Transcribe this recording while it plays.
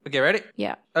Okay, ready?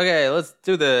 Yeah. Okay, let's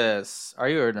do this. Are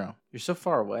you or no? You're so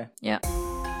far away. Yeah.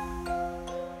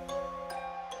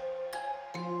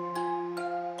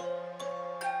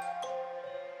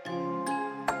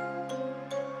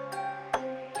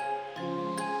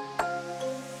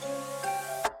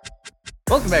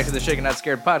 Welcome back to the Shaken Not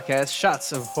Scared podcast,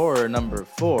 Shots of Horror number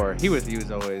 4. Here with you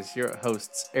as always, your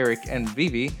hosts, Eric and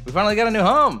Vivi. We finally got a new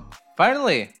home.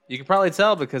 Finally. You can probably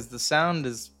tell because the sound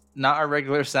is not our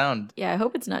regular sound. Yeah, I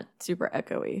hope it's not super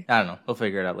echoey. I don't know. We'll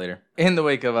figure it out later. In the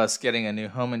wake of us getting a new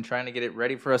home and trying to get it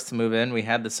ready for us to move in, we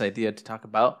had this idea to talk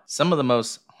about some of the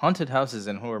most haunted houses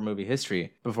in horror movie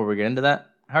history. Before we get into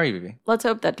that, how are you, Vivi? Let's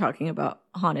hope that talking about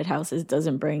haunted houses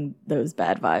doesn't bring those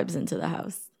bad vibes into the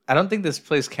house. I don't think this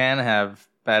place can have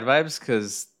bad vibes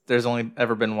because there's only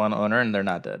ever been one owner and they're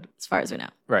not dead. As far as we know.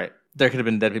 Right. There could have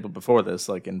been dead people before this,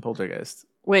 like in Poltergeist.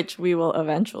 Which we will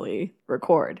eventually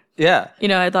record. Yeah. You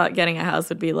know, I thought getting a house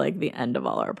would be like the end of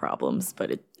all our problems,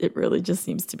 but it really just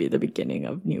seems to be the beginning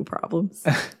of new problems.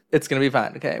 It's going to be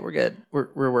fine. Okay, we're good.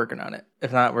 We're working on it.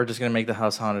 If not, we're just going to make the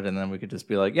house haunted and then we could just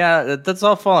be like, yeah, that's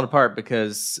all falling apart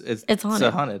because it's haunted.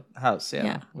 a haunted house. Yeah.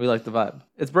 Yeah. We like the vibe.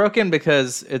 It's broken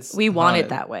because we want haunted. it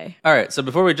that way. All right, so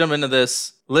before we jump into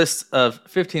this list of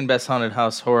 15 best haunted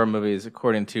house horror movies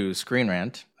according to Screen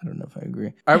Rant, I don't know if I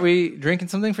agree. Are we drinking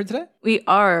something for today? We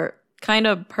are kind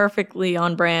of perfectly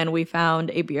on brand. We found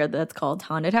a beer that's called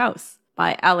Haunted House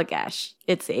by Allagash.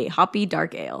 It's a hoppy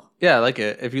dark ale. Yeah, I like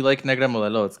it. If you like Negra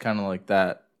Modelo, it's kind of like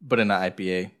that, but in an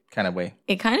IPA kind of way.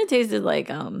 It kind of tasted like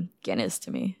Guinness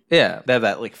to me. Yeah, they have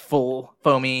that like full,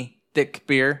 foamy, thick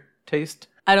beer taste.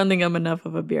 I don't think I'm enough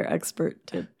of a beer expert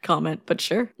to comment, but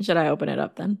sure. Should I open it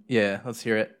up then? Yeah, let's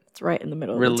hear it. It's right in the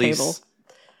middle of Release the table.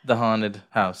 the haunted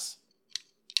house.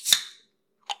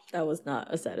 That was not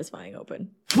a satisfying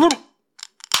open.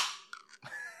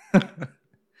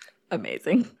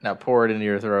 Amazing. Now pour it into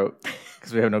your throat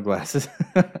because we have no glasses.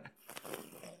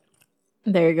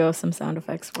 There you go. Some sound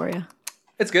effects for you.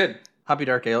 It's good. Hoppy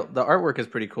Dark Ale. The artwork is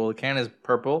pretty cool. The can is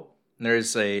purple. And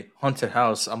there's a haunted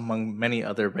house among many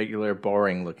other regular,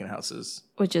 boring looking houses.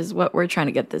 Which is what we're trying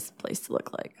to get this place to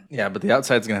look like. Yeah, but the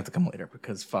outside's going to have to come later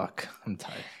because fuck, I'm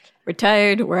tired. We're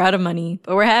tired. We're out of money,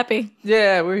 but we're happy.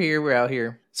 Yeah, we're here. We're out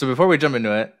here. So before we jump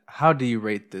into it, how do you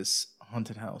rate this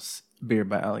haunted house beer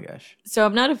by Allagash? So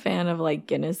I'm not a fan of like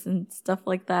Guinness and stuff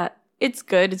like that. It's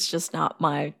good. It's just not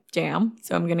my jam.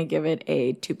 So I'm going to give it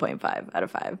a 2.5 out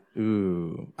of 5.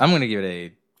 Ooh, I'm going to give it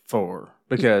a 4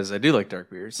 because I do like dark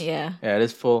beers. Yeah. Yeah, it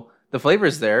is full. The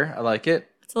flavor's there. I like it.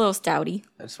 It's a little stouty.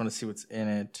 I just want to see what's in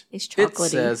it. It's chocolatey. It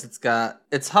says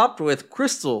it's hopped with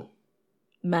crystal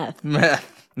Meth.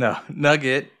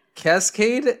 nugget,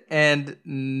 Cascade,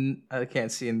 and I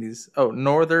can't see in these. Oh,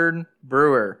 Northern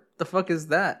Brewer. The fuck is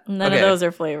that? None of those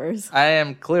are flavors. I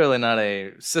am clearly not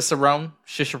a cicerone.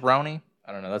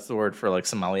 I don't know. That's the word for like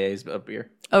sommeliers of beer.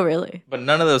 Oh, really? But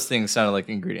none of those things sounded like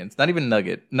ingredients. Not even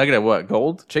nugget. Nugget at what?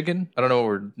 Gold? Chicken? I don't know what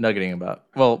we're nuggeting about.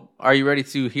 Well, are you ready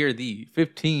to hear the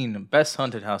 15 best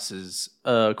haunted houses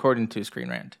according to Screen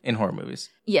Rant in horror movies?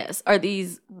 Yes. Are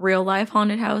these real life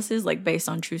haunted houses, like based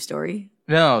on true story?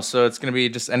 No, so it's going to be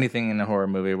just anything in a horror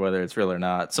movie, whether it's real or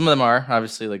not. Some of them are,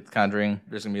 obviously, like The Conjuring.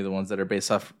 There's going to be the ones that are based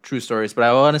off true stories. But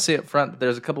I want to say up front that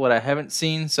there's a couple that I haven't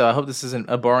seen, so I hope this isn't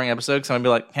a boring episode, because I'm going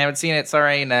to be like, haven't seen it,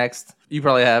 sorry, next. You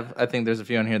probably have. I think there's a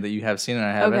few on here that you have seen and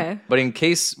I haven't. Okay. But in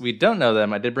case we don't know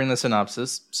them, I did bring the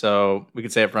synopsis, so we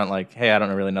could say up front, like, hey, I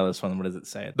don't really know this one. What does it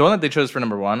say? The one that they chose for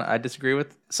number 1, I disagree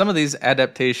with. Some of these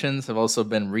adaptations have also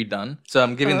been redone, so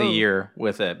I'm giving the year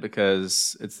with it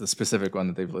because it's the specific one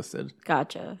that they've listed.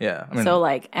 Gotcha. Yeah. I mean, So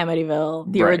like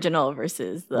Amityville, the Right. original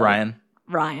versus the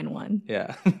Ryan one.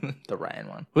 Yeah, the Ryan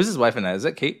one. Who's his wife in that? Is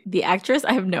that Kate? The actress?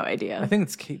 I have no idea. I think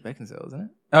it's Kate Beckinsale, isn't it?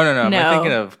 Oh, no. Am I No.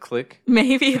 thinking of Click?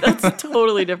 Maybe that's a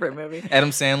totally different movie.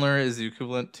 Adam Sandler is the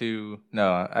equivalent to... No,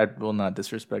 I will not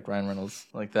disrespect Ryan Reynolds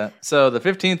like that. So the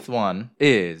 15th one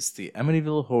is the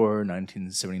Amityville Horror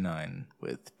 1979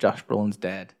 with Josh Brolin's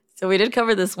dad. So we did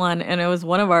cover this one, and it was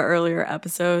one of our earlier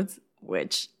episodes,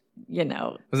 which, you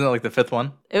know, Wasn't it like the 5th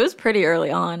one? it was pretty early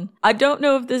on. I don't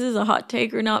know if this is a hot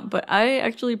take or not, but I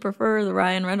actually prefer the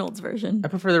Ryan Reynolds version. I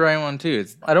prefer the Ryan one too.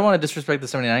 I don't want to disrespect the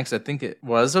 79 because I think it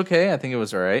was okay. I think it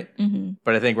was all right. Mm-hmm.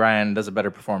 But I think Ryan does a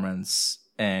better performance,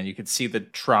 and you could see the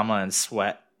trauma and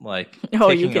sweat, like Oh,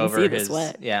 taking you can over see the his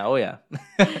sweat. Yeah, oh yeah,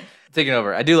 taking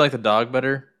over. I do like the dog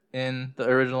better in the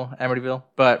original Amityville,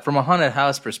 but from a haunted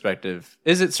house perspective,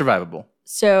 is it survivable?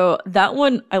 So that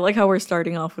one, I like how we're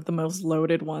starting off with the most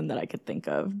loaded one that I could think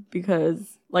of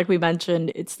because, like we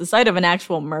mentioned, it's the site of an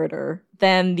actual murder.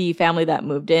 Then the family that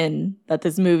moved in, that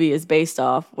this movie is based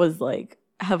off, was like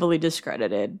heavily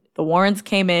discredited. The Warrens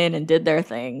came in and did their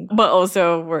thing, but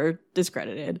also were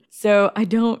discredited. So I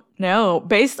don't know.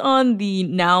 Based on the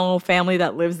now family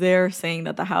that lives there saying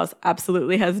that the house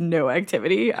absolutely has no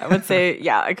activity, I would say,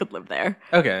 yeah, I could live there.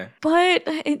 Okay. But,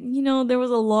 there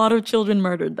was a lot of children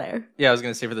murdered there. Yeah, I was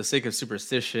going to say, for the sake of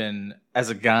superstition, as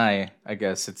a guy, I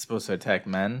guess it's supposed to attack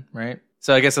men, right?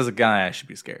 So I guess as a guy, I should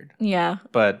be scared. Yeah.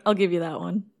 But I'll give you that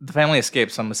one. the family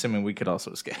escaped, so I'm assuming we could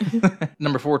also escape.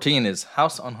 Number 14 is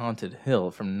House on Haunted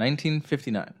Hill from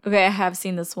 1959. Okay, I have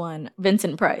seen this one.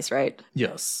 Vincent Price, right?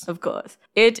 Yes. Of course.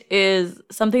 It is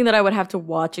something that I would have to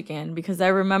watch again because I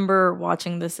remember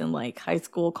watching this in like high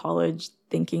school, college,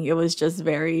 thinking it was just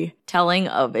very telling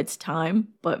of its time.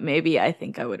 But maybe I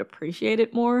think I would appreciate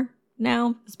it more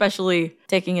now, especially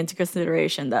taking into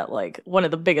consideration that like one of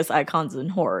the biggest icons in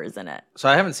horror is in it. So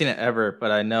I haven't seen it ever,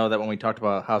 but I know that when we talked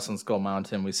about House on Skull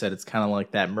Mountain, we said it's kind of like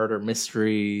that murder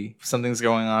mystery. Something's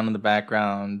going on in the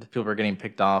background. People are getting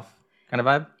picked off kind of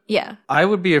vibe. Yeah. I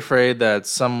would be afraid that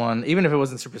someone, even if it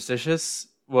wasn't superstitious,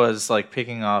 was like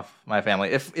picking off my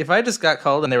family. If I just got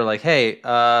called and they were like, hey,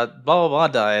 blah, blah, blah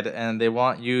died, and they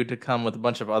want you to come with a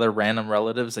bunch of other random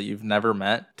relatives that you've never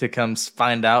met to come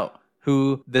find out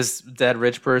who this dead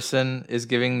rich person is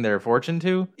giving their fortune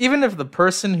to. Even if the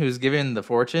person who's giving the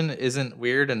fortune isn't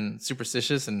weird and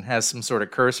superstitious and has some sort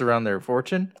of curse around their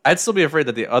fortune, I'd still be afraid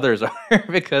that the others are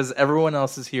because everyone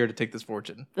else is here to take this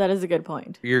fortune. That is a good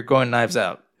point. You're going Knives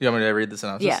Out. You want me to read the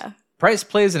synopsis? Yeah. Price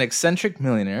plays an eccentric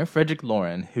millionaire, Frederick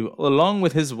Lauren, who, along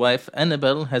with his wife,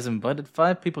 Annabelle, has invited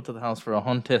 5 people to the house for a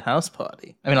haunted house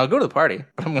party. I mean, I'll go to the party,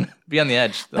 but I'm going to be on the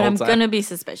edge the But whole I'm time. going to be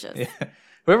suspicious. Yeah.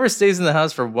 Whoever stays in the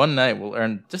house for one night will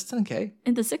earn just 10K.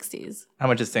 In the 60s. How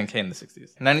much is 10K in the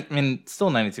 60s?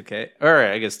 Still 92K. Or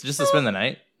I guess just to spend the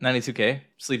night, 92K.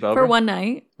 Sleep over. For one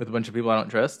night. With a bunch of people I don't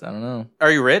trust. I don't know.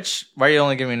 Are you rich? Why are you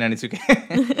only giving me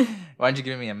 92K? Why aren't you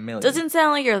giving me $1 million? Doesn't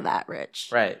sound like you're that rich.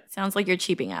 Right. Sounds like you're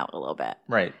cheaping out a little bit.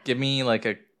 Right. Give me like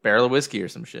a barrel of whiskey or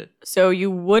some shit. So you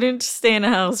wouldn't stay in a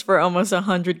house for almost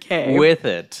 100K. With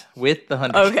the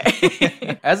 100K.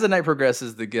 Okay. As the night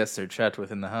progresses, the guests are trapped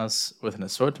within the house with an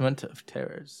assortment of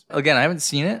terrors. Again, I haven't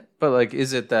seen it, but like,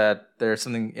 is it that there's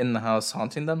something in the house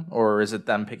haunting them? Or is it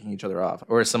them picking each other off?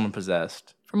 Or is someone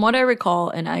possessed? From what I recall,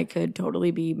 and I could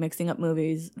totally be mixing up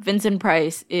movies, Vincent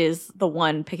Price is the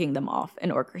one picking them off and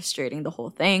orchestrating the whole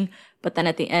thing. But then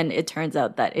at the end, it turns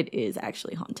out that it is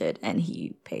actually haunted and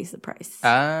he pays the price.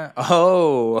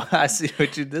 I see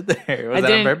what you did there. Was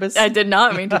that on purpose? I did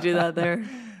not mean to do that there.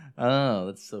 Oh,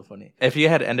 that's so funny. If you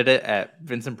had ended it at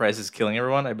Vincent Price's killing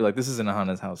everyone, I'd be like, this isn't a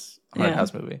haunted house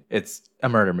movie. It's a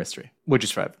murder mystery. Would you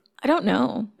strive? I don't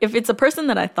know. If it's a person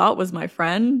that I thought was my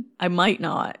friend, I might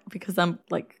not because I'm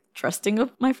like trusting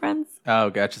of my friends. Oh,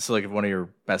 gotcha. So like if one of your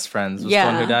best friends was the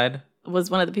one who died?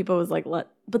 Was one of the people who was like, let.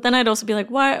 But then I'd also be like,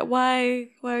 why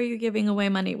are you giving away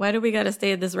money? Why do we got to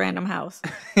stay at this random house?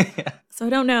 Yeah. So I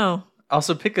don't know.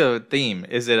 Also pick a theme.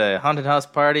 Is it a haunted house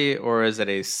party or is it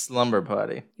a slumber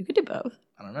party? You could do both.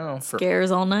 I don't know.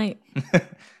 Scares all night.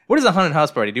 What is a haunted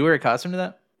house party? Do you wear a costume to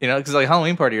that? You know, because like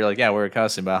Halloween party, you're like, yeah, wear a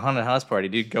costume. But a haunted house party,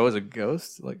 do you go as a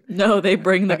ghost? Like, no, they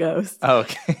bring the ghost. Oh,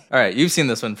 okay. All right, you've seen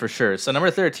this one for sure. So number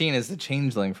 13 is The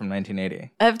Changeling from 1980.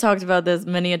 I've talked about this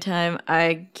many a time.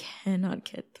 I cannot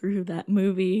get through that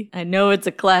movie. I know it's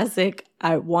a classic.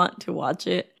 I want to watch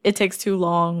it. It takes too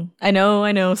long. I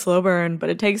know, slow burn, but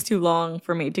it takes too long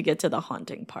for me to get to the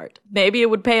haunting part. Maybe it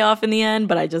would pay off in the end,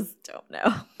 but I just don't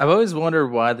know. I've always wondered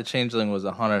why The Changeling was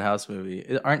a haunted house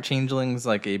movie. Aren't changelings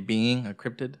like a being, a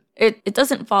cryptid? It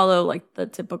doesn't follow like the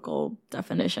typical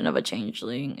definition of a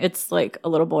changeling. It's like a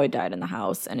little boy died in the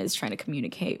house and is trying to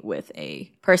communicate with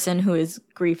a person who is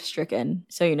grief stricken.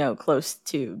 So, close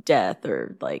to death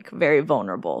or like very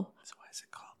vulnerable. So why is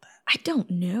it called that? I don't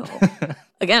know.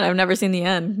 Again, I've never seen the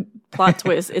end. Plot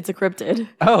twist, it's a cryptid.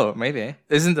 Oh, maybe.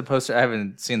 Isn't the poster, I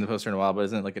haven't seen the poster in a while, but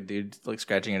isn't it like a dude like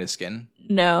scratching at his skin?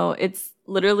 No, it's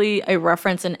literally a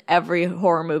reference in every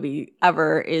horror movie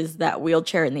ever is that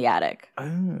wheelchair in the attic.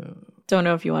 Oh. Don't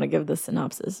know if you want to give the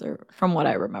synopsis or from what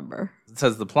I remember. It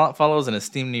says the plot follows an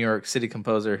esteemed New York City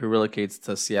composer who relocates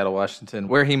to Seattle, Washington,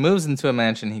 where he moves into a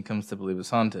mansion he comes to believe is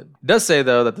haunted. It does say,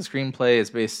 though, that the screenplay is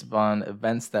based upon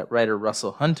events that writer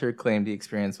Russell Hunter claimed he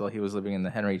experienced while he was living in the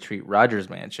Henry Treat Rogers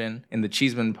Mansion in the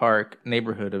Cheeseman Park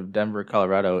neighborhood of Denver,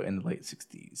 Colorado in the late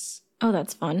 60s. Oh,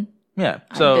 that's fun. Yeah.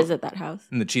 So, I'd visit that house.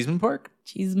 In the Cheeseman Park?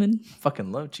 Cheeseman.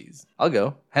 Fucking love cheese. I'll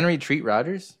go. Henry Treat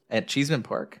Rogers at Cheeseman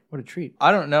Park? What a treat.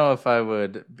 I don't know if I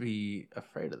would be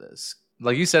afraid of this.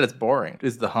 Like you said, it's boring.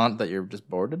 Is the haunt that you're just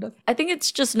bored to death? I think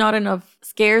it's just not enough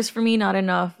scares for me, not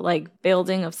enough like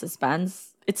building of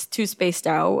suspense. It's too spaced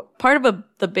out. Part of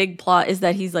the big plot is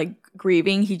that he's like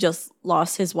grieving. He just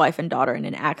lost his wife and daughter in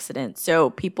an accident. So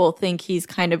people think he's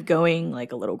kind of going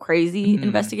like a little crazy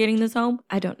investigating this home.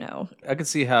 I don't know. I could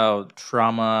see how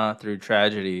trauma through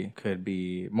tragedy could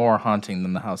be more haunting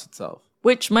than the house itself.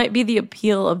 Which might be the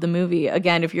appeal of the movie.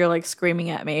 Again, if you're like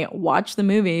screaming at me, watch the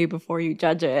movie before you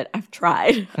judge it. I've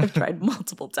tried. I've tried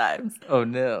multiple times. Oh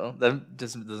no, that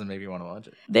just doesn't make me want to watch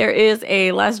it. There is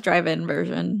a last drive-in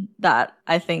version that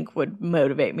I think would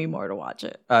motivate me more to watch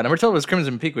it. Number 12 was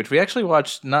Crimson Peak, which we actually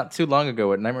watched not too long ago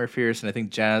with Nightmare Fierce, and I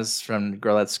think Jazz from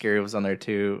Girl That's Scary was on there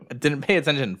too. I didn't pay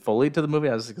attention fully to the movie,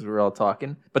 obviously, because we were all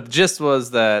talking. But the gist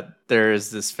was that there is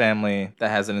this family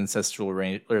that has an incestual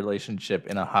relationship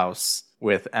in a house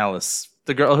with Alice,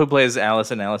 the girl who plays Alice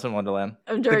in Alice in Wonderland.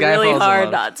 I'm trying really hard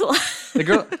not to laugh.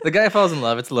 The guy falls in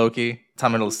love. It's Loki.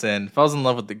 Tom Hiddleston falls in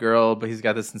love with the girl, but he's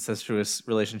got this incestuous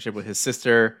relationship with his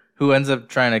sister, who ends up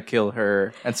trying to kill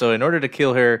her. And so, in order to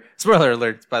kill her, spoiler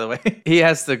alert, by the way, he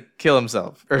has to kill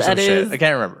himself or some shit. I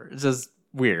can't remember. It's just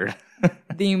weird.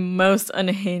 The most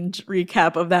unhinged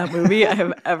recap of that movie I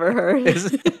have ever heard.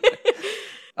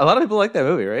 A lot of people like that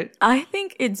movie, right? I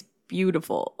think it's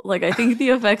beautiful. Like, I think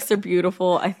the effects are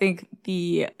beautiful. I think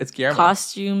the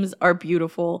costumes are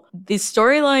beautiful. The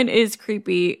storyline is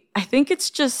creepy. I think it's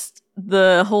just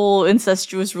the whole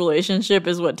incestuous relationship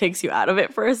is what takes you out of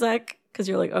it for a sec. Because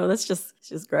you're like, oh, that's just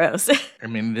gross. I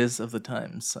mean, it is of the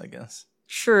times, I guess.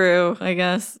 True, I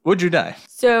guess. Would you die?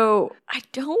 So, I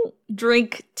don't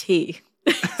drink tea.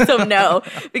 So no,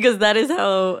 because that is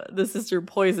how the sister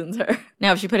poisons her.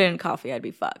 Now, if she put it in coffee, I'd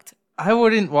be fucked. I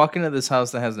wouldn't walk into this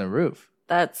house that has no roof.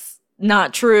 That's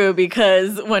not true,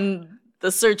 because when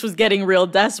the search was getting real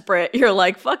desperate, you're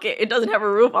like, fuck it. It doesn't have a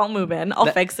roof. I'll move in. I'll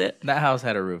fix it. That house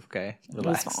had a roof, okay?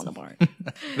 Relax. It was falling apart.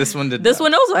 This one did. This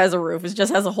one also has a roof. It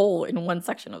just has a hole in one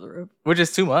section of the roof. Which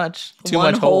is too much. Too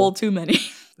one much hole, too many.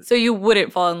 So you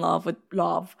wouldn't fall in love with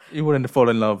love. You wouldn't fall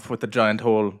in love with the giant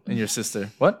hole in your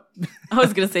sister. What? I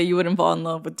was going to say you wouldn't fall in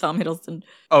love with Tom Hiddleston.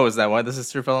 Oh, is that why the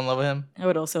sister fell in love with him? I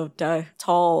would also die.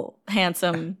 Tall,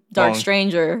 handsome, dark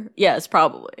stranger. Yes,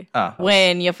 probably.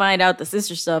 When you find out the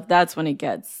sister stuff, that's when it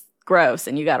gets gross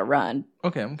and you got to run.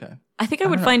 Okay. I think I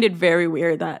would find it very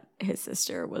weird that his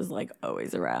sister was like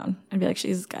always around. I'd be like,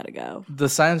 she's got to go. The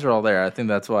signs are all there. I think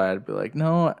that's why I'd be like,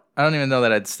 no, I don't even know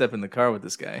that I'd step in the car with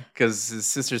this guy because his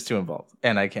sister's too involved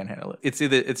and I can't handle it.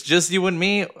 It's just you and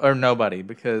me or nobody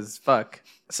because fuck.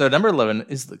 So number 11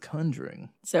 is The Conjuring.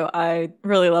 So I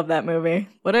really love that movie.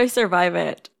 Would I survive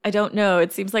it? I don't know.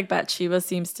 It seems like Bathsheba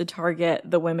seems to target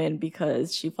the women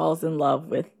because she falls in love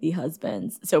with the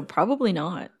husbands. So probably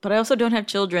not. But I also don't have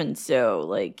children, so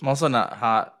like... I'm also not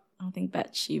hot. I don't think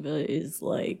Bathsheba is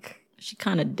like... She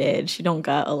kind of dead. She don't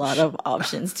got a lot of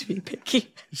options to be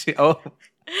picky.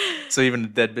 So even a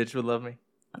dead bitch would love me?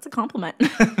 That's a compliment,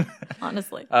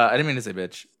 honestly. I didn't mean to say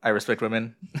bitch. I respect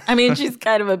women. I mean, she's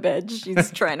kind of a bitch. She's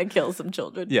trying to kill some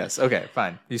children. Yes, okay,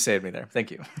 fine. You saved me there.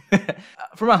 Thank you.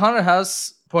 From a haunted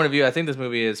house point of view, I think this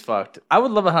movie is fucked. I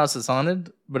would love a house that's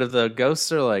haunted, but if the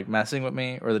ghosts are like messing with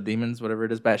me or the demons, whatever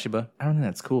it is, Bathsheba, I don't think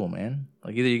that's cool, man.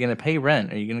 Like either you're going to pay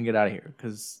rent or you're going to get out of here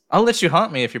because I'll let you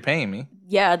haunt me if you're paying me.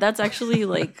 Yeah, that's actually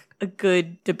like a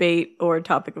good debate or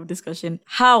topic of discussion.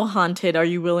 How haunted are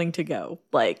you willing to go?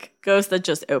 Like ghost that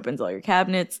just opens all your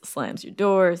cabinets, slams your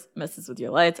doors, messes with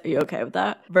your lights. Are you okay with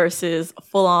that? Versus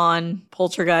full on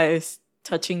poltergeist,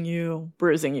 touching you,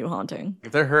 bruising you, haunting.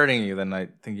 If they're hurting you, then I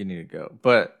think you need to go.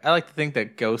 But I like to think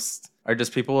that ghosts are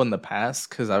just people in the past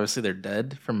because obviously they're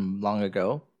dead from long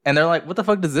ago. And they're like, what the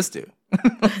fuck does this do?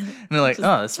 And they're like,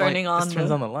 this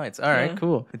turns on the lights. All right,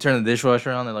 cool. They turn the dishwasher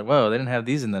on. They're like, whoa, they didn't have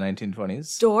these in the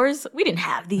 1920s. Doors? We didn't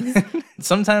have these.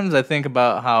 Sometimes I think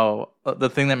about how the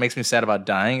thing that makes me sad about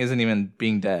dying isn't even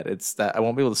being dead. It's that I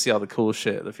won't be able to see all the cool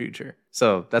shit of the future.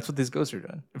 So that's what these ghosts are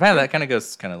doing. If I have that kind of ghost,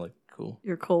 it's kind of like cool.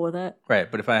 You're cool with that?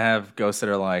 Right, but if I have ghosts that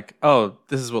are like, oh,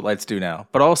 this is what lights do now,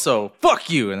 but also, fuck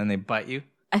you, and then they bite you.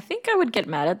 I think I would get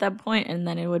mad at that point, and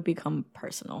then it would become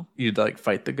personal. You'd like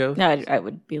fight the ghost? No, I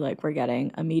would be like, we're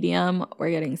getting a medium, we're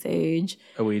getting sage.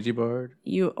 A Ouija board?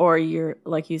 You're,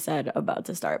 like you said, about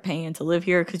to start paying to live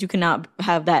here, because you cannot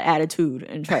have that attitude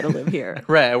and try to live here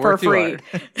right, I work for free.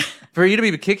 For you to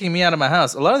be kicking me out of my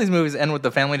house. A lot of these movies end with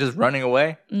the family just running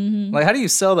away. Mm-hmm. Like, how do you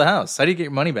sell the house? How do you get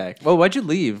your money back? Well, why'd you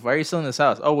leave? Why are you selling this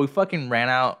house? Oh, we fucking ran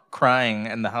out crying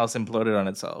and the house imploded on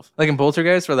itself. Like in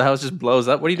Poltergeist where the house just blows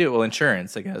up. What do you do? Well,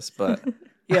 insurance, I guess, but...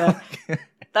 Yeah.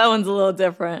 That one's a little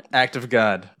different. Act of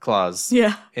God clause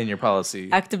in your policy.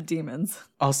 Act of demons.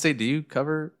 Allstate, do you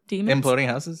cover demons? Imploding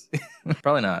houses?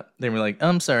 Probably not. They were like,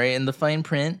 I'm sorry, in the fine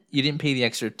print, you didn't pay the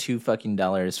extra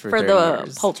 $2 for 30 the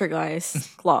years.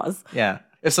 poltergeist clause. Yeah.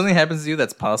 If something happens to you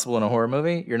that's possible in a horror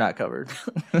movie, you're not covered.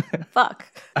 Fuck.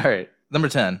 All right. Number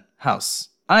 10, House.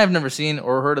 I have never seen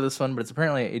or heard of this one, but it's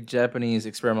apparently a Japanese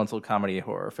experimental comedy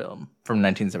horror film from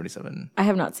 1977. I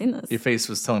have not seen this. Your face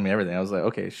was telling me everything. I was like,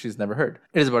 okay, she's never heard.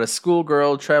 It is about a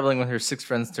schoolgirl traveling with her 6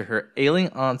 friends to her ailing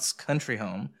aunt's country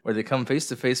home, where they come face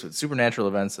to face with supernatural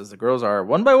events as the girls are,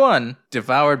 one by one,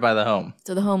 devoured by the home.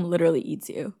 So the home literally eats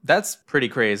you. That's pretty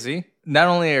crazy. Not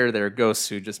only are there ghosts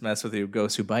who just mess with you,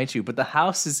 ghosts who bite you, but the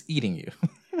house is eating you.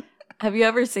 Have you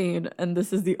ever seen, and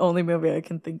this is the only movie I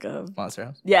can think of. Monster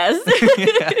House? Yes.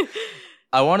 Yeah.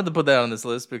 I wanted to put that on this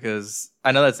list because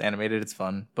I know that's animated, it's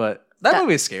fun, but that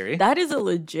movie is scary. That is a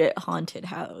legit haunted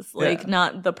house. Like,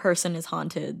 not the person is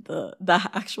haunted, the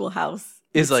actual house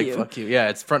is like, you. fuck you. Yeah,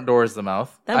 its front door is the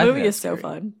mouth. That movie is so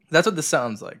fun. That's what this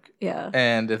sounds like. Yeah.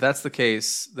 And if that's the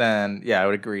case, then yeah, I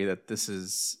would agree that this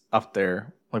is up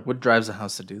there. Like, what drives a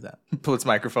house to do that? Puts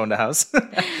microphone to house.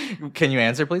 Can you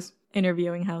answer, please?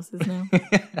 Interviewing houses now.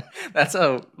 That's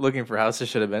how looking for houses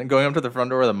should have been. Going up to the front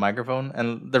door with a microphone,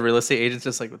 and the real estate agent's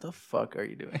just like, what the fuck are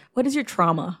you doing? What is your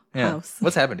trauma house?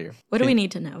 What's happened here? What do we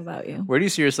need to know about you? Where do you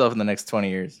see yourself in the next 20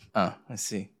 years? Oh, I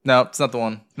see. No, it's not the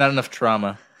one. Not enough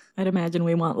trauma. I'd imagine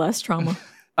we want less trauma.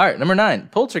 All right, number 9,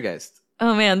 Poltergeist.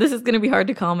 Oh man, this is going to be hard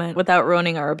to comment without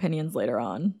ruining our opinions later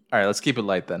on. All right, let's keep it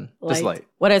light then. Just light.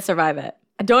 Would I survive it?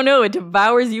 I don't know. It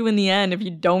devours you in the end if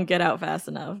you don't get out fast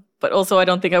enough. But also, I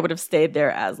don't think I would have stayed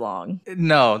there as long.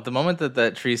 No, the moment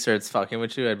that tree starts fucking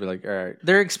with you, I'd be like, all right.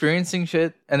 They're experiencing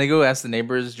shit, and they go ask the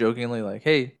neighbors jokingly, like,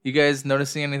 hey, you guys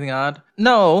noticing anything odd?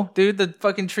 No, dude, the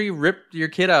fucking tree ripped your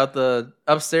kid out the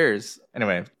upstairs.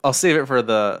 Anyway, I'll save it for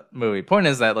the movie. Point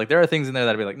is that, like, there are things in there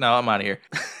that I'd be like, no, I'm out of here.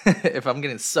 If I'm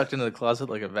getting sucked into the closet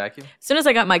like a vacuum. As soon as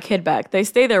I got my kid back, they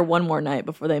stay there one more night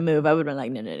before they move. I would have been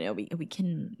like, no, we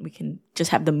can just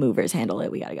have the movers handle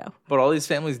it. We gotta go. But all these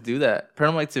families do that.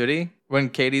 Paranormal Activity, when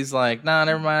Katie's like, nah,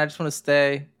 never mind, I just want to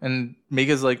stay. And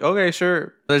Mika's like, okay,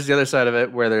 sure. There's the other side of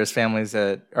it where there's families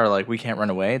that are like, we can't run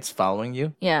away. It's following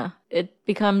you. Yeah. It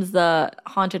becomes the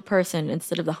haunted person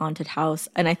instead of the haunted house.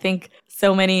 And I think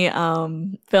so many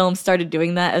films started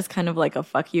doing that as kind of like a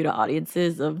fuck you to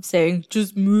audiences of saying,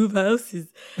 just move houses.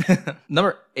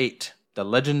 Number 8. The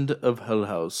Legend of Hull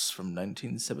House from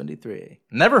 1973.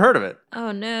 Never heard of it.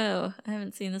 Oh no, I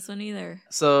haven't seen this one either.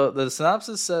 So the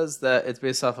synopsis says that it's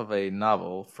based off of a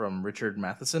novel from Richard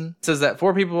Matheson. It says that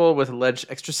 4 people with alleged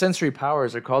extrasensory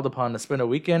powers are called upon to spend a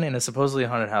weekend in a supposedly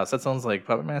haunted house. That sounds like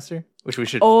Puppet Master, which we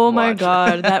should Oh my watch.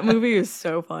 God, that movie is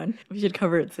so fun. We should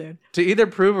cover it soon. To either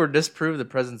prove or disprove the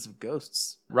presence of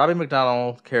ghosts. Robbie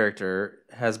McDonald character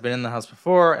has been in the house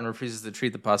before and refuses to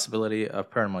treat the possibility of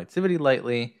paranormal activity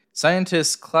lightly.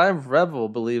 Scientist Clive Revel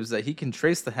believes that he can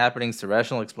trace the happenings to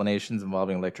rational explanations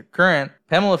involving electric current.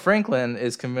 Pamela Franklin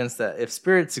is convinced that if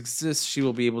spirits exist, she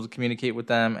will be able to communicate with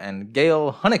them. And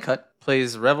Gail Honeycutt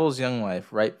plays Revel's young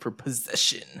wife, ripe for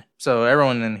possession. So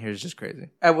everyone in here is just crazy.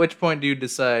 At which point do you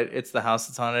decide it's the house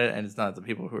that's haunted and it's not the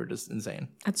people who are just insane?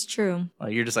 That's true.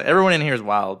 Like, you're just like, everyone in here is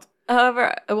wild.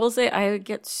 However, I will say I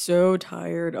get so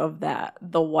tired of that.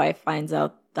 The wife finds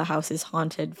out the house is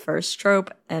haunted first trope,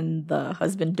 and the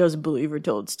husband doesn't believe her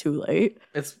till it's too late.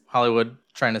 It's Hollywood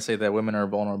trying to say that women are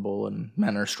vulnerable and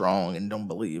men are strong and don't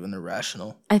believe and they're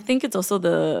rational. I think it's also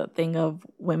the thing of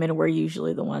women were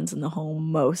usually the ones in the home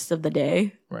most of the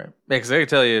day. Right. Yeah, because I can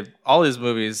tell you, all these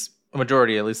movies, a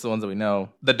majority, at least the ones that we know,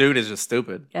 the dude is just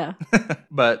stupid. Yeah.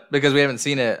 But because we haven't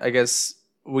seen it, I guess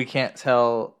we can't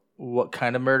tell what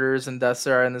kind of murders and deaths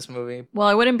there are in this movie. Well,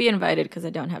 I wouldn't be invited because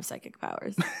I don't have psychic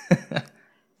powers.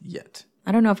 Yet.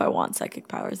 I don't know if I want psychic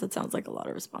powers. That sounds like a lot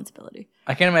of responsibility.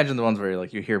 I can't imagine the ones where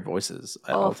like you hear voices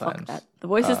at all fuck times. That. The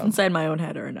voices inside my own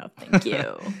head are enough. Thank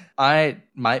you. I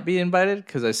might be invited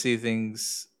because I see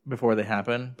things before they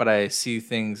happen, but I see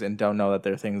things and don't know that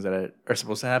they're things that are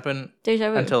supposed to happen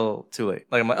Deja vu. until too late.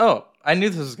 Like I'm like, oh, I knew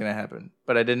this was going to happen,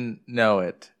 but I didn't know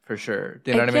it for sure. Do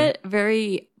you know what I mean? I get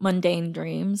very mundane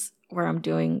dreams where I'm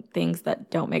doing things that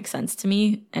don't make sense to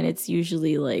me, and it's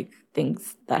usually like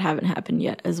things that haven't happened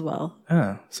yet as well.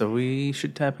 Oh, so we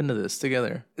should tap into this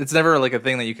together. It's never like a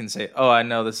thing that you can say, oh, I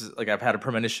know this is like I've had a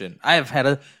premonition. I have had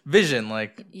a vision.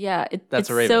 Like, yeah, that's it's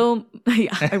a raven. So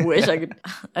yeah, I wish I could.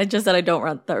 I just said I don't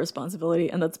want that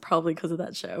responsibility, and that's probably because of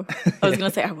that show. I was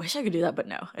gonna say I wish I could do that, but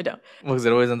no, I don't. Well, because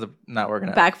it always ends up not working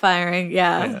out. Backfiring,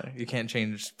 yeah. You can't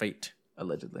change fate,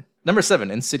 allegedly. Number 7,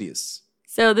 Insidious.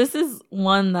 So this is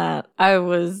one that I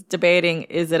was debating,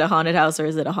 is it a haunted house or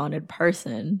is it a haunted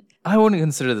person? I wouldn't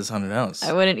consider this haunted house.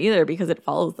 I wouldn't either because it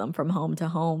follows them from home to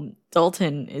home.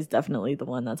 Dalton is definitely the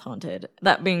one that's haunted.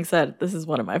 That being said, this is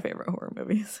one of my favorite horror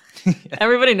movies.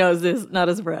 Everybody knows this, not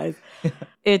a surprise.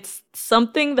 It's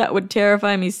something that would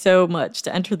terrify me so much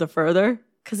to enter the further.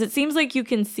 Because it seems like you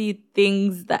can see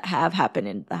things that have happened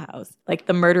in the house, like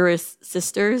the murderous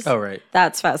sisters. Oh, right.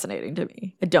 That's fascinating to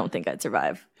me. I don't think I'd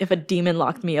survive if a demon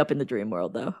locked me up in the dream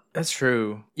world, though. That's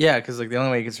true. Yeah, because like the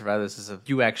only way you can survive this is if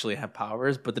you actually have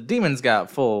powers, but the demons got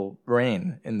full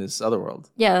reign in this other world.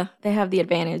 Yeah, they have the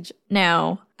advantage.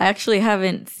 Now, I actually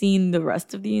haven't seen the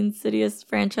rest of the Insidious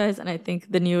franchise, and I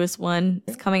think the newest one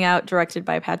is coming out directed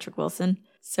by Patrick Wilson.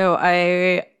 So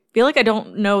I feel like I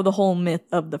don't know the whole myth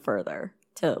of the further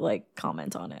to like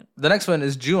comment on it. The next one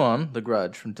is Ju-on, The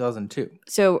Grudge from 2002.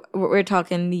 So we're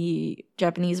talking the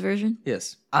Japanese version?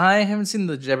 Yes. I haven't seen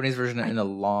the Japanese version in a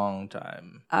long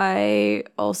time. I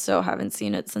also haven't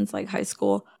seen it since like high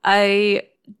school. I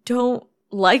don't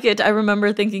like it. I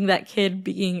remember thinking that kid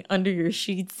being under your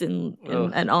sheets and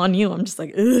on you. I'm just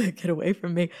like, ugh, get away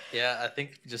from me. Yeah, I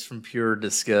think just from pure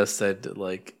disgust, I'd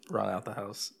like run out the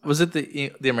house. Was it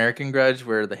the American Grudge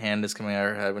where the hand is coming out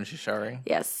of her head when she's showering?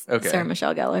 Yes. Okay. Sarah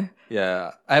Michelle Gellar.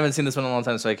 Yeah, I haven't seen this one in a long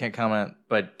time, so I can't comment.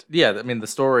 But yeah, I mean, the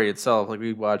story itself, like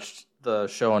we watched the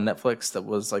show on Netflix that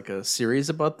was like a series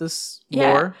about this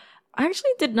lore. I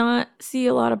actually did not see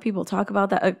a lot of people talk about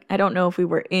that. I don't know if we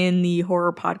were in the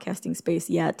horror podcasting space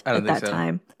yet at that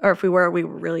time, or if we were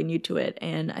really new to it,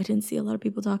 and I didn't see a lot of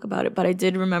people talk about it, but I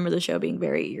did remember the show being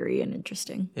very eerie and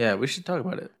interesting. Yeah, we should talk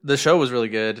about it. The show was really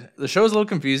good. The show was a little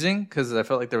confusing because I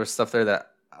felt like there was stuff there that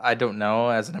I don't know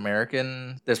as an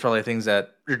American. There's probably things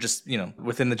that are just,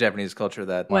 within the Japanese culture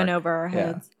that went over our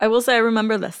heads. Yeah. I will say I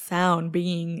remember the sound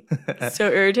being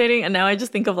so irritating. And now I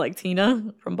just think of like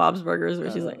Tina from Bob's Burgers where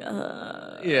she's like,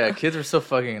 Yeah, kids were so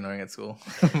fucking annoying at school.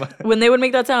 When they would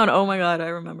make that sound, oh my God, I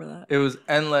remember that. It was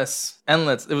endless.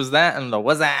 It was that and the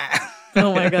what's that?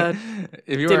 Oh my God.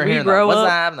 If you did were we hearing grow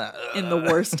that, up in the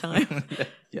worst time?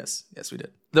 Yes, we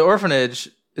did. The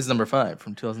Orphanage is number 5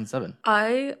 from 2007.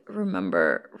 I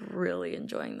remember really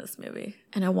enjoying this movie,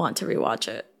 and I want to rewatch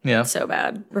it. Yeah. So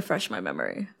bad. Refresh my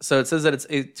memory. So it says that it's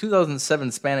a 2007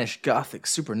 Spanish Gothic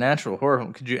supernatural horror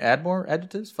film. Could you add more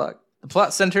adjectives? Fuck. The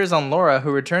plot centers on Laura,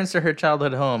 who returns to her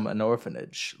childhood home, an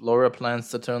orphanage. Laura plans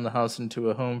to turn the house into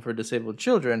a home for disabled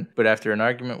children, but after an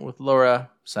argument with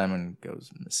Laura, Simon goes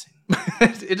missing.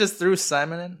 It just threw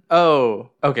Simon in?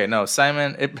 Oh, okay, no,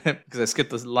 Simon, because I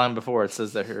skipped the line before, it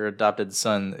says that her adopted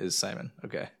son is Simon.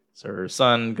 Okay. So her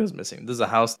son goes missing. Does the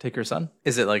house take her son?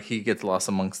 Is it like he gets lost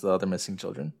amongst the other missing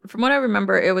children? From what I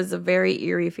remember, it was a very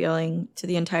eerie feeling to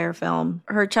the entire film.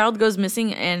 Her child goes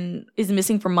missing and is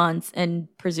missing for months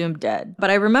and presumed dead. But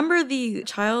I remember the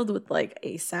child with like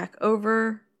a sack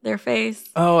over their face.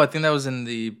 Oh, I think that was in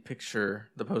the picture,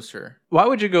 the poster. Why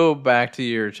would you go back to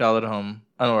your childhood home,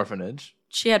 an orphanage?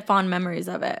 She had fond memories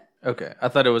of it. Okay. I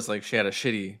thought it was like she had a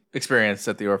shitty experience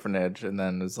at the orphanage and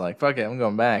then was like, fuck it, I'm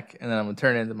going back. And then I'm going to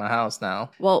turn it into my house now.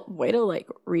 Well, way to like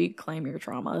reclaim your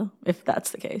trauma if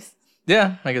that's the case.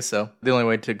 Yeah, I guess so. The only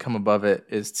way to come above it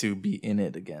is to be in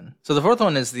it again. So the fourth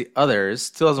one is The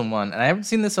Others, 2001. And I haven't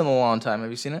seen this in a long time.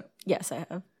 Have you seen it? Yes, I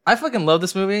have. I fucking love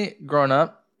this movie growing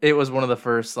up. It was one of the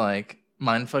first like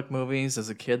mindfuck movies as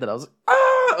a kid that I was like,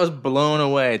 I was blown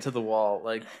away to the wall.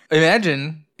 Like,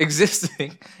 imagine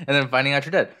existing and then finding out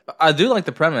you're dead. I do like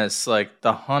the premise, like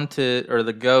the haunted or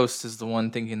the ghost is the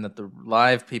one thinking that the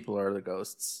live people are the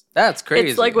ghosts. That's crazy.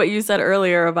 It's like what you said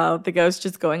earlier about the ghost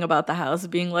just going about the house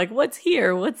being like, what's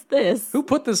here? What's this? Who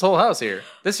put this whole house here?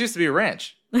 This used to be a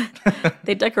ranch.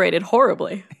 They decorated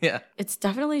horribly. Yeah. It's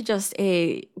definitely just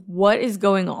what is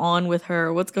going on with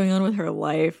her? What's going on with her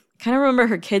life? Kind of remember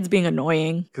her kids being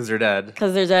annoying. Because they're dead.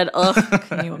 Ugh,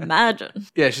 can you imagine?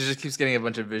 Yeah, she just keeps getting a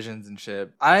bunch of visions and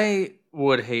shit. I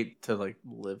would hate to like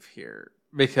live here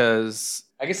because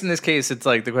I guess in this case, it's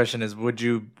like the question is, would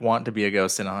you want to be a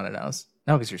ghost in a haunted house?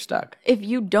 No, because you're stuck. If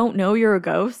you don't know you're a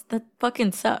ghost, that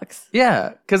fucking sucks.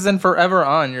 Yeah, because then forever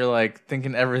on, you're like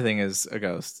thinking everything is a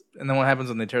ghost. And then what happens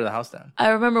when they tear the house down? I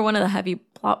remember one of the heavy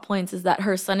plot points is that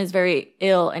her son is very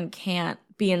ill and can't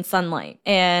be in sunlight.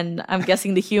 And I'm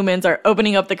guessing the humans are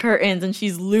opening up the curtains and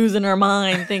she's losing her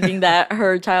mind thinking that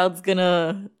her child's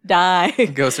gonna die.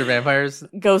 Ghosts or vampires?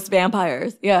 Ghost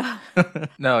vampires, yeah.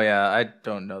 No, yeah, I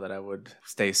don't know that I would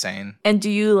stay sane. And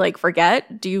do you like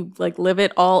forget? Do you like live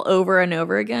it all over and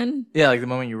over again? Yeah, like the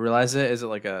moment you realize it, is it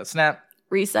like a snap?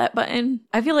 Reset button.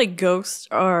 I feel like ghosts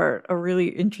are a really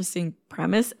interesting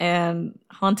premise and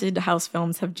haunted house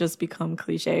films have just become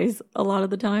cliches a lot of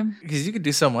the time. Because you could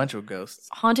do so much with ghosts.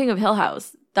 Haunting of Hill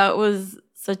House. That was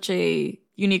such a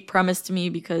unique premise to me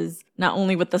because not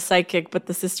only with the psychic, but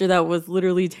the sister that was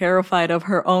literally terrified of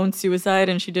her own suicide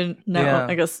and she didn't know. Yeah.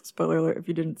 I guess, spoiler alert, if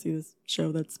you didn't see this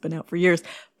show that's been out for years.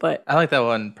 But, I like that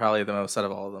one probably the most out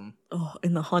of all of them. oh,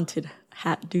 in the haunted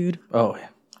hat, dude. Oh, yeah.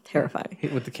 Terrifying.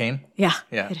 With the cane? Yeah.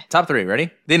 Yeah. Top 3, ready?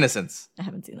 The Innocents. I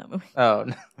haven't seen that movie. Oh,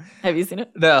 no. Have you seen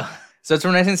it? No. So it's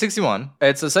from 1961.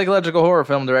 It's a psychological horror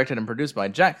film directed and produced by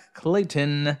Jack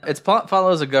Clayton. Its plot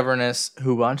follows a governess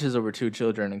who watches over 2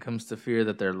 children and comes to fear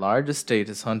that their large estate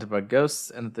is haunted by ghosts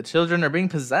and that the children are being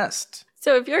possessed.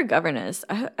 So if you're a governess,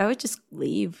 I would just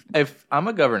leave. If I'm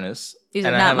a governess... These are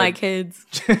and I not have my kids.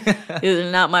 These are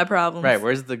not my problems. Right,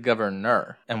 where's the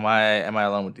governor? And why am I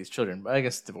alone with these children? But I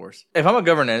guess divorce. If I'm a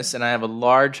governess and I have a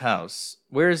large house,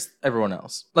 where's everyone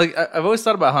else? Like, I've always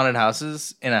thought about haunted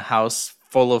houses in a house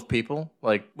full of people.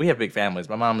 Like, we have big families.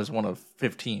 My mom is one of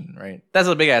 15, right? That's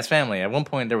a big-ass family. At one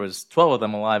point, there was 12 of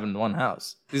them alive in one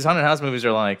house. These haunted house movies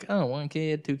are like, oh, 1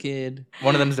 kid, 2 kid.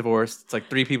 One of them's divorced. It's like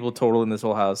 3 people total in this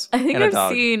whole house. I think and a I've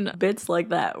dog. seen bits like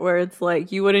that where it's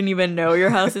like you wouldn't even know your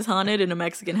house is haunted in a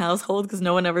Mexican household because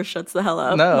no one ever shuts the hell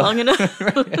up No. long enough.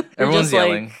 Right. You're Everyone's just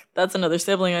yelling. Like, that's another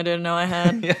sibling I didn't know I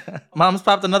had. Yeah. Mom's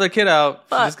popped another kid out. She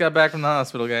Fuck. just got back from the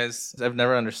hospital, guys. I've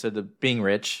never understood the being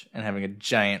rich and having a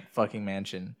giant fucking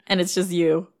mansion. And it's just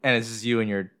you. And it's just you and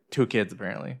your 2 kids,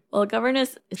 apparently. Well, a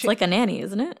governess, it's like a nanny,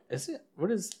 isn't it? Is it?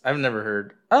 What is... I've never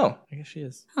heard... Oh, I guess she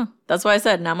is. Huh. That's why I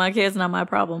said, not my kids, not my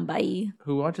problem. Bye.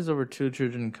 Who watches over 2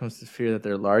 children and comes to fear that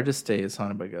their large estate is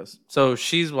haunted by ghosts. So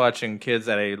she's watching kids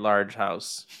at a large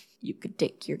house. You could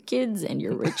take your kids and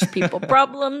your rich people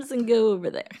problems and go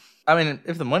over there. I mean,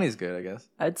 if the money's good, I guess.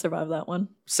 I'd survive that one.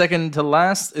 Second to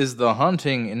last is The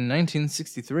Haunting in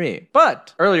 1963.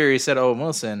 But earlier you said Owen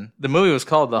Wilson. The movie was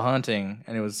called The Haunting,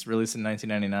 and it was released in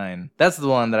 1999. That's the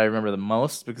one that I remember the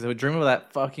most because I would dream of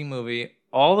that fucking movie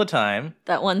all the time.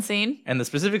 That one scene, And the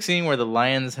specific scene where the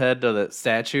lion's head or the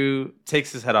statue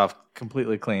takes his head off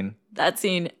completely clean. that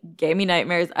scene gave me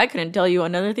nightmares. I couldn't tell you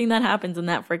another thing that happens in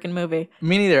that freaking movie.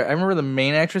 Me neither. I remember the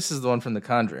main actress is the one from The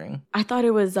Conjuring. I thought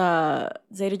it was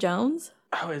Zeta Jones.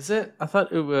 Oh, is it? I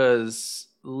thought it was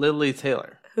Lily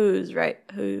Taylor. Who's right?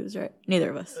 Who's right? Neither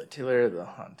of us. Taylor The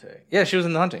Haunting. Yeah, she was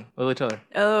in The Haunting. Lily Taylor.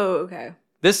 Oh, okay.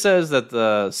 This says that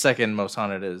the second most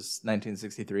haunted is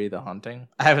 1963, The Haunting.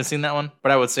 I haven't seen that one,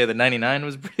 but I would say that 99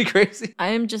 was pretty crazy. I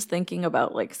am just thinking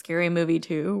about like Scary Movie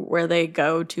 2, where they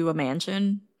go to a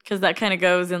mansion. Because that kind of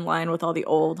goes in line with all the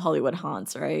old Hollywood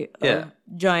haunts, right? Yeah.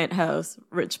 Giant house,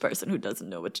 rich person who doesn't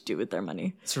know what to do with their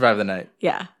money. Survive the Night.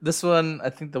 Yeah. This one,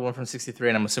 I think the one from 63,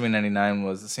 and I'm assuming 99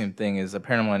 was the same thing, is a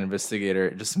paranormal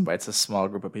investigator just invites a small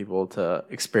group of people to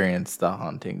experience the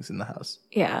hauntings in the house.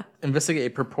 Yeah.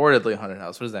 Investigate a purportedly haunted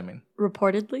house. What does that mean?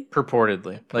 Reportedly.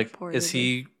 Purportedly. Like, Purportedly. is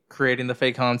he creating the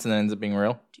fake haunts and then ends up being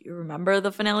real? Do you remember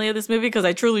the finale of this movie? Because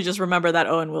I truly just remember that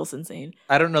Owen Wilson scene.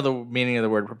 I don't know the meaning of the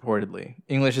word purportedly.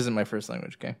 English isn't my first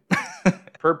language, okay?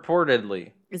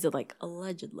 Purportedly Is it like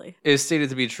allegedly? is stated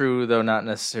to be true, though not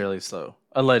necessarily so.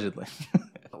 Allegedly.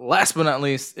 Last but not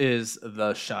least is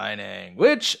The Shining,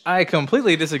 which I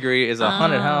completely disagree is a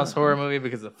haunted house horror movie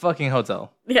because it's a fucking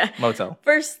hotel. Yeah. Motel.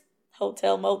 First,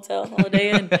 hotel, motel,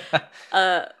 Holiday Inn.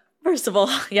 First of all,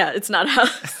 yeah, it's not a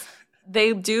house.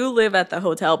 They do live at the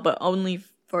hotel, but only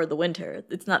for the winter.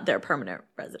 It's not their permanent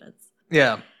residence.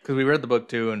 Yeah, because we read the book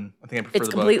too, and I think I prefer It's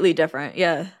the book. completely different.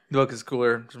 Yeah. The book is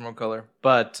cooler, there's more color.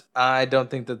 But I don't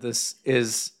think that this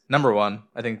is number one.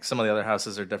 I think some of the other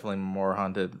houses are definitely more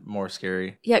haunted, more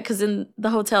scary. Yeah, because in the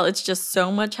hotel, it's just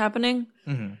so much happening.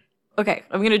 Mm-hmm. Okay,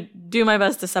 I'm going to do my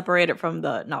best to separate it from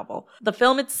the novel. The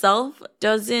film itself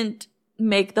doesn't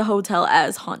make the hotel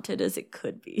as haunted as it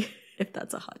could be, if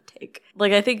that's a hot take.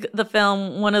 Like, I think the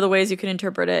film, one of the ways you can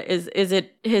interpret it is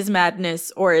it his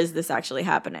madness or is this actually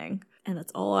happening? And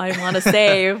that's all I want to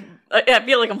say. I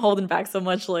feel like I'm holding back so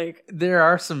much. Like, There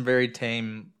are some very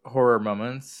tame horror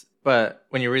moments, but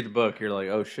when you read the book, you're like,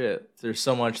 oh shit, there's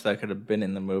so much that could have been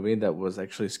in the movie that was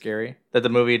actually scary, that the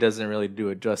movie doesn't really do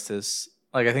it justice.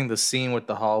 Like, I think the scene with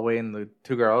the hallway and the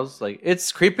 2 girls, like,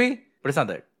 it's creepy, but it's not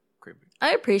that creepy.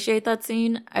 I appreciate that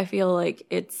scene. I feel like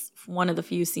it's one of the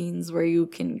few scenes where you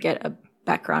can get a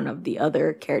background of the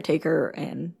other caretaker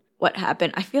and what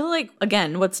happened. I feel like,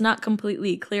 again, what's not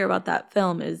completely clear about that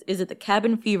film is it the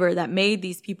cabin fever that made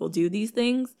these people do these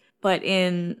things? But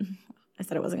I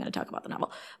said I wasn't going to talk about the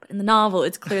novel, but in the novel,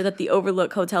 it's clear that the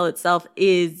Overlook Hotel itself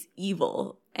is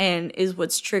evil and is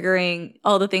what's triggering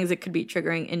all the things it could be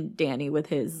triggering in Danny with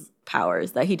his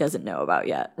powers that he doesn't know about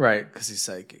yet. Right, because he's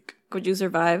psychic. Would you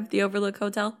survive the Overlook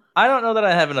Hotel? I don't know that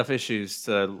I have enough issues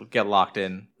to get locked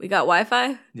in. We got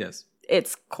Wi-Fi. Yes.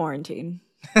 It's quarantine.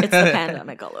 It's the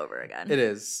pandemic all over again. It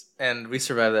is. And we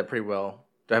survived that pretty well.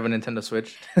 Do I have a Nintendo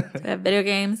Switch? Do I have video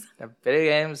games? I have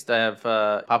video games. Do I have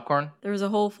popcorn? There was a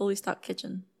whole fully stocked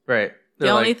kitchen. Right. The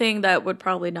only thing that would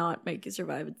probably not make you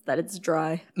survive is that it's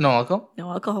dry. No alcohol? No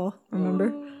alcohol,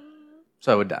 remember?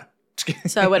 So I would die.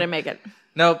 So I wouldn't make it.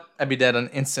 Nope. I'd be dead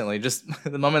instantly. Just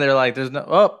the moment they're like, there's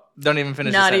no, don't even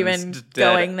finish Not the even sentence. Just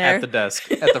dead going there. At the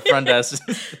desk. At the front desk.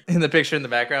 In the picture in the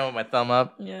background with my thumb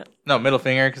up. Yeah. No, middle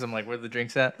finger because I'm like, where the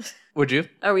drinks at? Would you?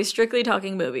 Are we strictly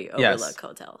talking movie? Yes. Overlook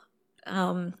Hotel.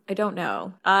 I don't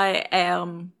know. I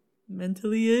am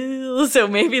mentally ill, so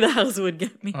maybe the house would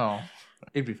get me. Oh,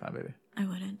 you'd be fine, baby. I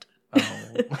wouldn't.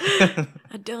 Oh.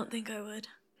 I don't think I would.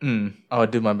 I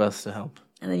would do my best to help.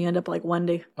 And then you end up like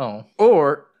Wendy. Oh.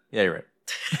 Or, yeah, you're right.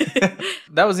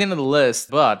 That was the end of the list,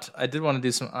 but I did want to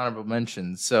do some honorable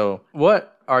mentions. So,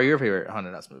 what are your favorite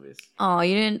haunted house movies? Oh,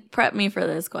 you didn't prep me for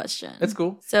this question. It's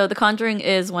cool. So, The Conjuring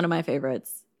is one of my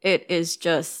favorites. It is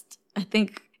just, I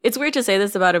think, it's weird to say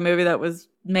this about a movie that was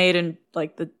made in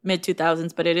like the mid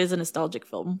 2000s, but it is a nostalgic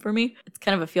film for me. It's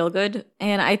kind of a feel good.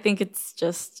 And I think it's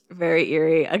just very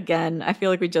eerie. Again, I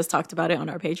feel like we just talked about it on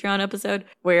our Patreon episode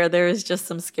where there's just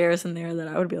some scares in there that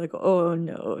I would be like, oh,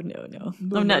 no.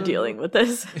 I'm not dealing with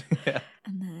this. Yeah.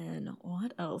 And then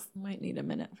what else? Might need a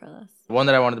minute for this. The one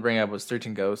that I wanted to bring up was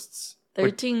 13 Ghosts.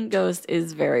 13 Ghosts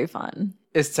is very fun.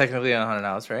 It's technically a haunted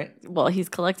house, right? Well, he's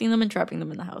collecting them and trapping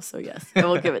them in the house. So yes, I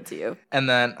will give it to you. And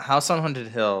then House on Haunted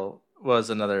Hill was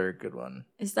another good one.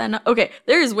 Is that not? Okay,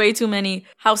 there is way too many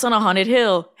House on a Haunted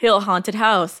Hill, Hill Haunted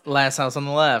House, Last House on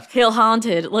the Left. Hill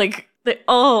Haunted. Like, they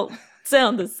all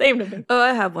sound the same to me. Oh,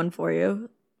 I have one for you.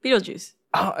 Beetlejuice.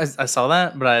 Oh, I saw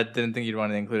that, but I didn't think you'd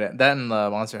want to include it. That and the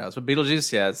Monster House. But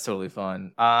Beetlejuice, yeah, it's totally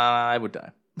fun. I would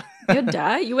die. You'd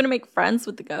die? You wouldn't make friends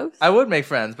with the ghosts? I would make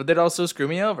friends, but they'd also screw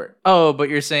me over. Oh, but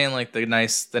you're saying like the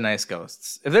nice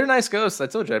ghosts. If they're nice ghosts, I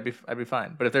told you I'd be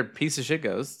fine. But if they're piece of shit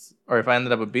ghosts, or if I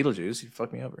ended up with Beetlejuice, you'd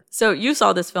fuck me over. So you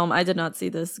saw this film. I did not see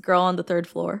this. Girl on the Third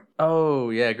Floor. Oh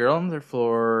yeah, Girl on the Third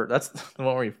Floor. That's the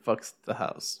one where he fucks the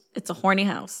house. It's a horny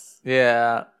house.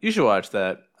 Yeah, you should watch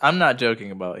that. I'm not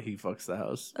joking about he fucks the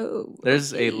house. Oh.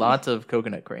 There's a lot of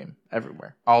coconut cream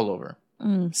everywhere, all over.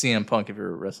 Mm. CM Punk, if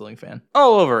you're a wrestling fan.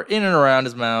 All over, in and around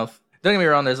his mouth. Don't get me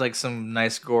wrong, there's like some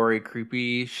nice, gory,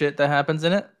 creepy shit that happens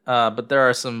in it. But there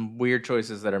are some weird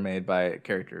choices that are made by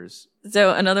characters.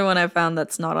 So another one I found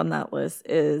that's not on that list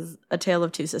is A Tale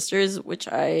of Two Sisters, which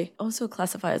I also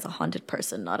classify as a haunted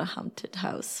person, not a haunted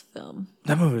house film.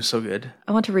 That movie was so good.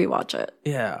 I want to rewatch it.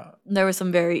 Yeah. There were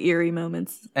some very eerie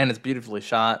moments. And it's beautifully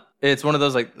shot. It's one of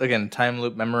those, like, again, time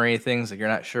loop memory things. Like, you're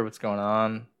not sure what's going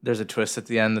on. There's a twist at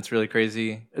the end that's really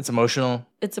crazy. It's emotional.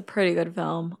 It's a pretty good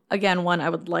film. Again, one I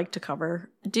would like to cover.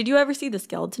 Did you ever see The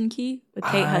Skeleton Key with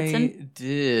Kate Hudson? I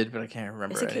did, but I can't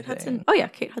remember Is it Kate anything. Hudson? Oh, yeah,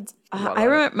 Kate Hudson. I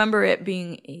remember it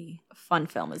being a fun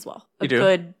film as well. A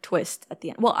good twist at the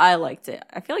end. Well, I liked it.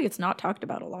 I feel like it's not talked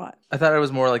about a lot. I thought it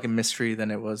was more like a mystery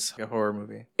than it was a horror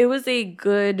movie. It was a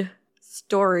good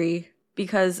story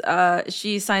because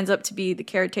she signs up to be the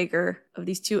caretaker of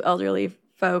these two elderly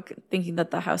folk, thinking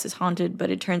that the house is haunted, but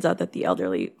it turns out that the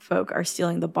elderly folk are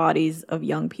stealing the bodies of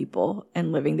young people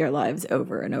and living their lives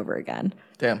over and over again.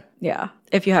 Damn. Yeah.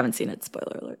 If you haven't seen it,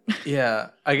 spoiler alert. Yeah.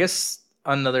 I guess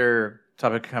another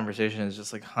topic of conversation is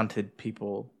just like haunted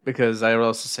people, because I would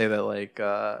also say that like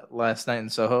Last Night in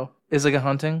Soho is like a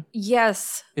haunting.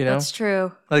 Yes, you know? That's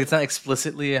true. Like it's not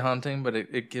explicitly a haunting, but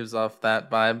it gives off that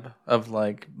vibe of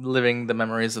like living the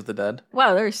memories of the dead.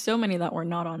 Wow, there's so many that were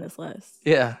not on this list.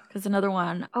 Yeah. Because another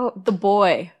one, The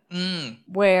Boy, Mm.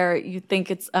 where you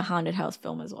think it's a haunted house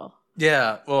film as well.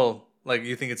 Yeah. Well, like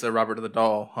you think it's a Robert the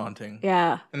Doll haunting.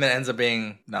 Yeah. And then it ends up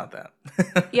being not that.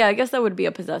 Yeah, I guess that would be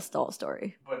a possessed doll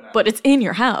story. But it's in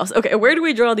your house. Okay, where do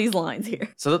we draw these lines here?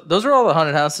 So those are all the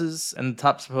haunted houses and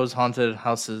top supposed haunted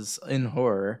houses in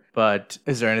horror. But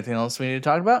is there anything else we need to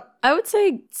talk about? I would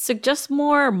say suggest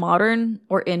more modern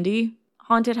or indie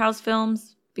haunted house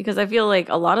films, because I feel like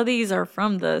a lot of these are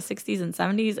from the 60s and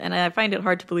 70s, and I find it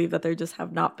hard to believe that there just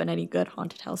have not been any good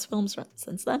haunted house films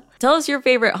since then. Tell us your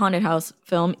favorite haunted house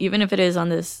film, even if it is on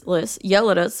this list.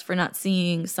 Yell at us for not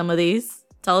seeing some of these.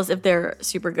 Tell us if they're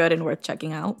super good and worth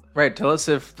checking out. Right. Tell us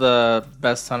if the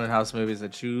best haunted house movies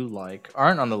that you like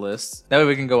aren't on the list. That way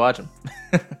we can go watch them.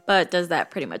 But does that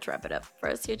pretty much wrap it up for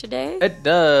us here today? It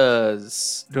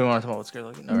does. Do we want to talk about what scared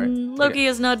Loki? No, right? Loki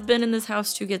has not been in this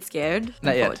house to get scared,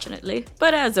 Not yet. unfortunately.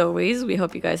 But as always, we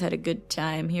hope you guys had a good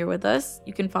time here with us.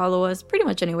 You can follow us pretty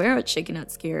much anywhere at Shaken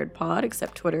Not Scared Pod,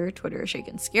 except Twitter is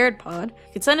Shaken Scared Pod.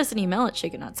 You can send us an email at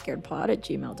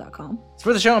shakennot@gmail.com. So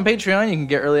for the show on Patreon, you can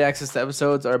get early access to episodes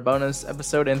episodes, our bonus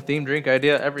episode, and theme drink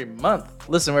idea every month.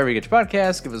 Listen wherever you get your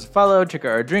podcasts. Give us a follow. Check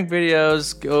out our drink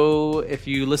videos. Go, if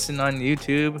you listen on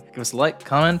YouTube, give us a like,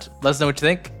 comment. Let us know what you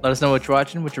think. Let us know what you're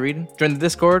watching, what you're reading. Join the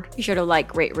Discord. Be sure to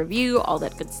like, rate, review, all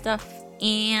that good stuff.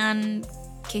 And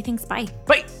okay, thanks. Bye.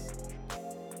 Bye.